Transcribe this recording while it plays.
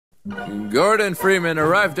Gordon Freeman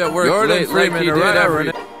arrived at work late like he did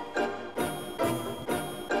every...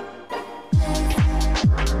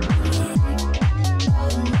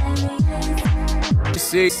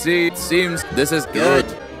 Seems this is good.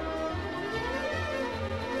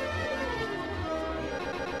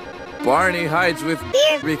 Barney hides with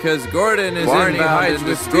because Gordon is inbound and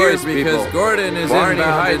destroys people. Gordon is inbound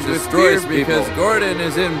and destroys people. Because Gordon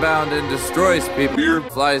is inbound and destroys people.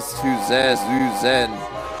 Flies to Zazuzen.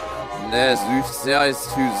 Flies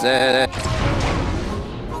to Zen.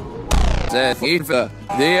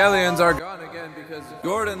 The aliens are gone again because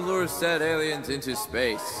Gordon lures said aliens into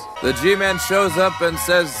space. The G-Man shows up and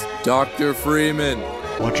says, Dr. Freeman.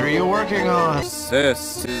 What are you working on?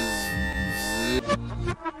 This is...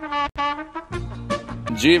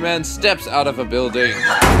 G-Man steps out of a building.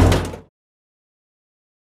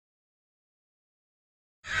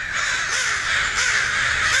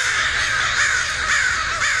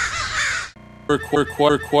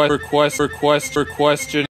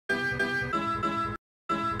 Question.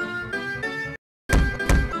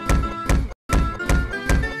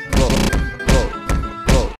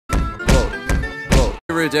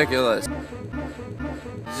 Ridiculous.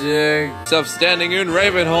 Stuff standing in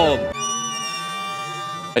Ravenholm.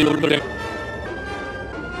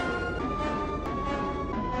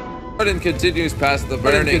 Gordon continues past the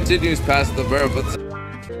burning. But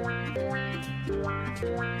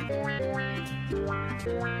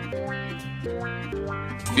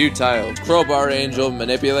futile. Crowbar Angel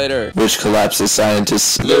Manipulator. Which collapses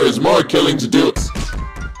scientists. There is more killing to do.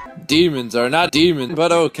 Demons are not demons,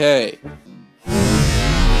 but okay.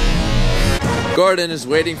 Gordon is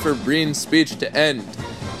waiting for Breen's speech to end.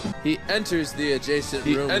 He enters the adjacent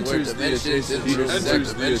room where dimensions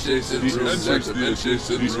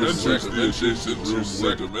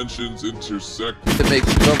intersect. To make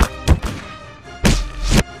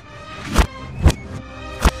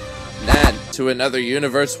Nan to another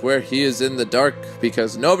universe where he is in the dark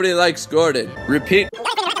because nobody likes Gordon. Repeat.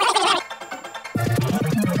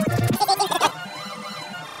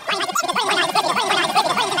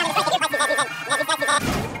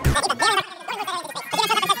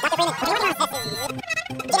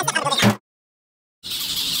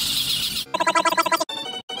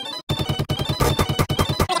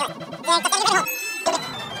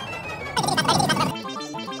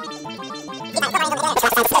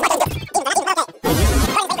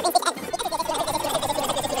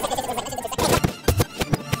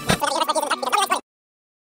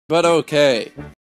 But okay.